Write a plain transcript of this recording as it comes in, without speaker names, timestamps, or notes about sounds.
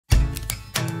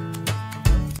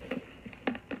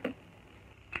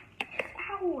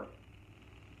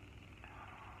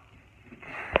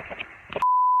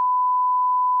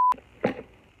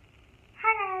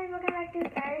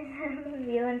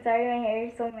everyone, sorry my hair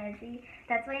is so messy.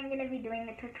 That's why I'm going to be doing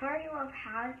a tutorial of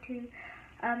how to,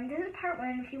 this is part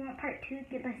 1. If you want part 2,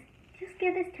 just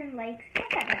give this 10 likes. Not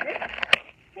that better.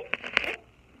 Wait.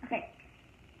 Okay.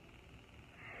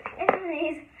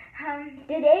 Anyways,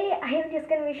 today I am just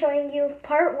going to be showing you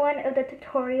part 1 of the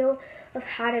tutorial of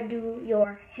how to do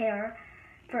your hair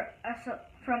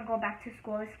from Go Back to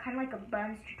School. It's kind of like a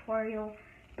buns tutorial,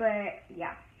 but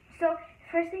yeah. So,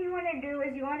 first thing you want to do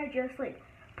is you want to just like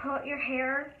put your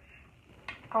hair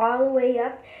all the way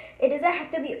up. It doesn't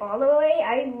have to be all the way.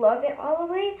 I love it all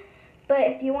the way. But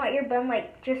if you want your bun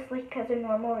like just like as a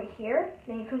normal right here,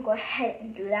 then you can go ahead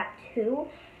and do that too.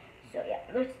 So yeah,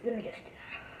 let me just do that.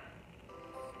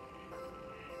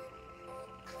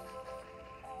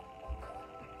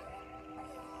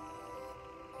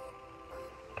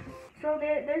 So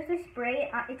there's this spray.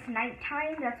 It's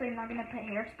nighttime. That's why I'm not gonna put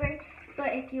hairspray.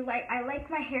 But if you like, I like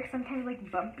my hair sometimes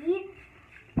like bumpy.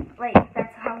 Like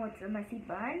that's how it's a messy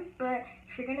bun. But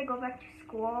if you're gonna go back to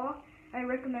school, I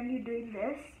recommend you doing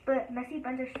this. But messy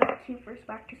buns are so cute for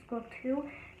back to school too,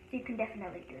 so you can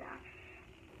definitely do that.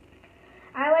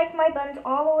 I like my buns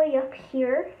all the way up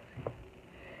here.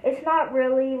 It's not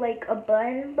really like a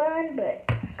bun, but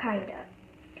kinda.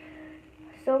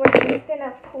 So we're just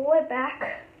gonna pull it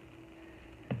back.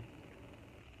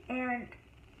 And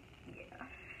yeah,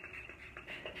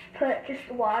 put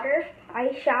just water.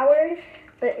 I showered,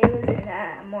 but it was in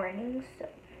the morning, so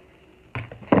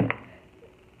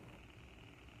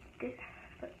good.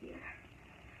 Put your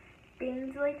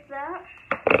things like that.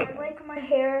 I like my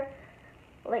hair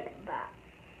like that.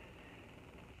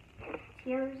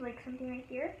 See how there's like something right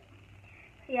here?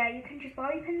 Yeah, you can just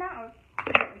bobby pin that or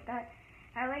put it like that.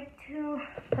 I like to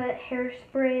put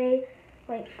hairspray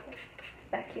like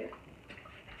back here.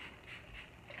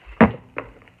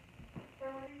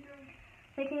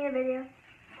 Making a video.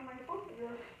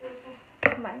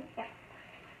 Mine, yeah.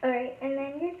 Alright, and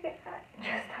then you're gonna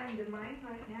just time to mine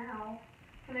right now.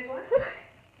 Can I go in?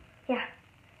 Yeah.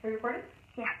 Are you recording?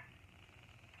 Yeah.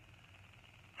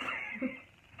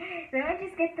 Then I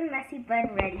just get the messy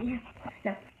bun ready.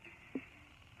 No.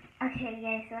 Okay,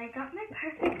 guys, so I got my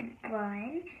perfect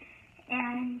bun,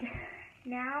 and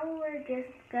now we're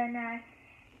just gonna,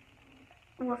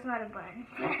 well, it's not a bun.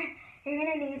 You're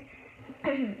gonna need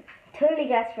 2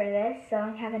 gas for this, so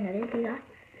I have another do.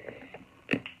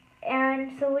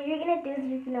 And so what you're gonna do is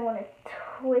you're gonna want to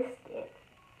twist it.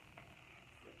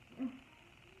 This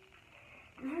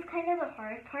is kind of the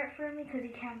hard part for me because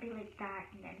you can't be like that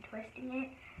and then twisting it.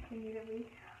 You need to be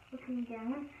looking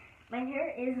down. My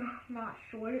hair is not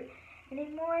short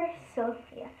anymore, so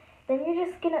yeah. Then you're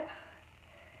just gonna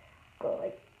go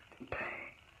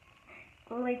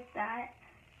like that.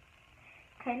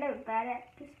 Kind of bad at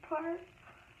this part.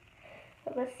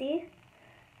 But let's see.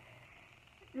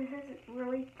 This is a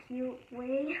really cute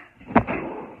way.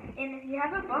 And if you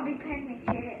have a bobby pin, make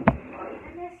sure to bobby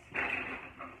pin this.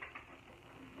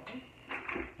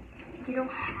 You don't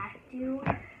have to,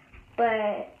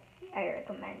 but I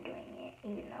recommend doing it,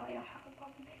 even though I don't have a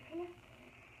bobby pin right now.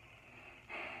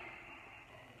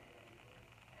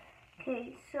 Okay,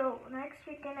 so next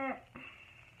we're gonna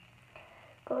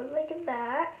go like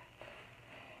that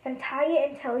and tie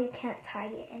it until you can't tie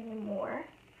it anymore.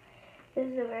 This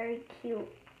is a very cute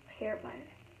hair bun.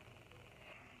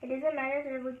 It doesn't matter if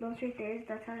there's like bones right there,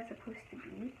 that's how it's supposed to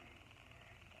be.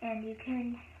 And you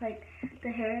can, like, the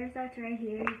hair that's right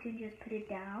here, you can just put it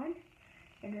down.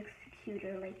 It looks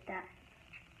cuter like that.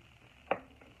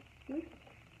 See?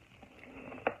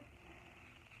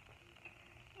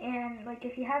 And, like,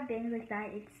 if you have bangs like that,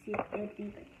 it'd be, like,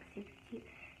 super cute.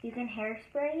 You can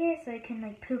hairspray it so it can,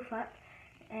 like, poof up.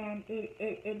 And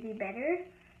it'd be better.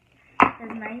 Because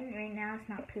mine right now is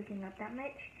not poofing up that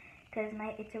much. Because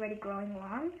it's already growing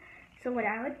long. So what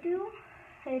I would do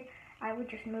is I would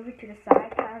just move it to the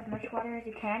side, put as much water as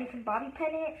you can. You can bobby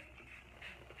pin it.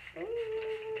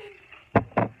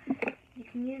 You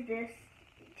can use this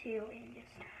too and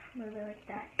just move it like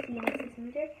that. See, it makes it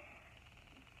smoother.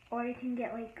 Or you can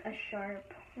get like a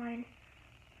sharp one.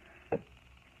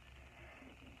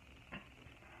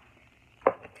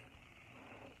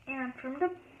 And from the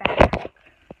back,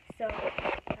 so I'm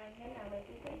gonna let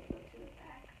you guys go to the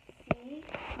back. See?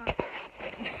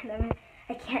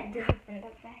 I can't do it from the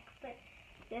back, but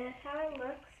that's how it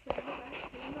looks from the back.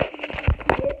 I don't know if you can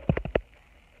see it.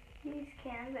 You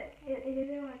can, but it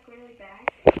doesn't look really bad.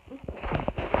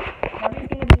 Mommy's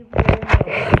gonna be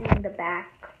really seeing the back,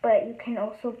 but you can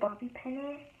also bobby pin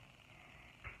it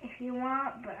if you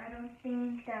want, but I don't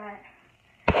think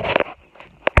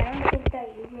that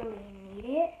you really need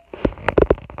it.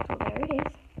 So there it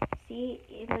is. See,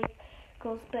 it like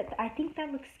goes, but I think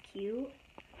that looks cute.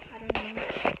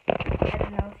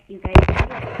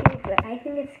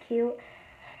 cute.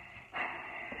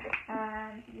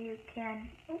 You can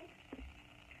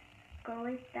go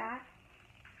like that.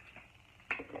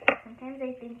 Sometimes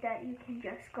I think that you can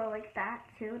just go like that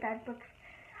too. That looks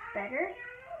better.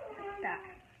 Like that.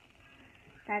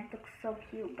 That looks so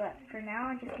cute. But for now,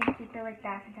 I'm just gonna keep it like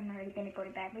that since I'm already gonna go to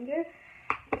bed later.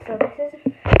 So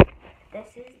this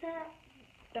is the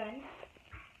done,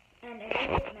 and it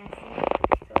is messy.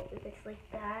 So if it's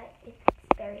like that, it's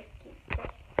very cute.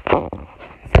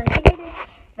 So I think I did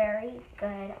very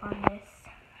good on this,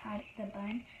 the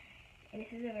bun. And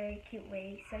this is a very cute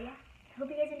way. So yeah, hope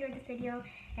you guys enjoyed this video,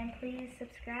 and please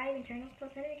subscribe and turn on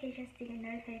post notifications to get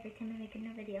notified every time I make a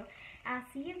new video. I'll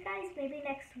see you guys maybe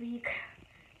next week,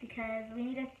 because we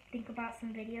need to think about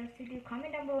some videos to do.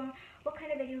 Comment down below what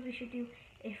kind of videos we should do,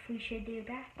 if we should do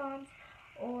bath bombs,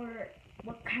 or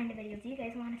what kind of videos you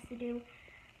guys want us to do.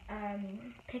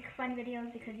 Pick fun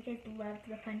videos, because you guys loved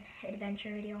the fun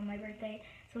adventure video on my birthday,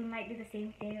 so we might do the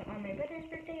same thing on my brother's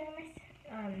birthday, or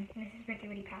my sister's birthday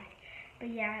already passed. But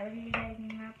yeah, I love you guys.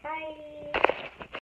 Bye.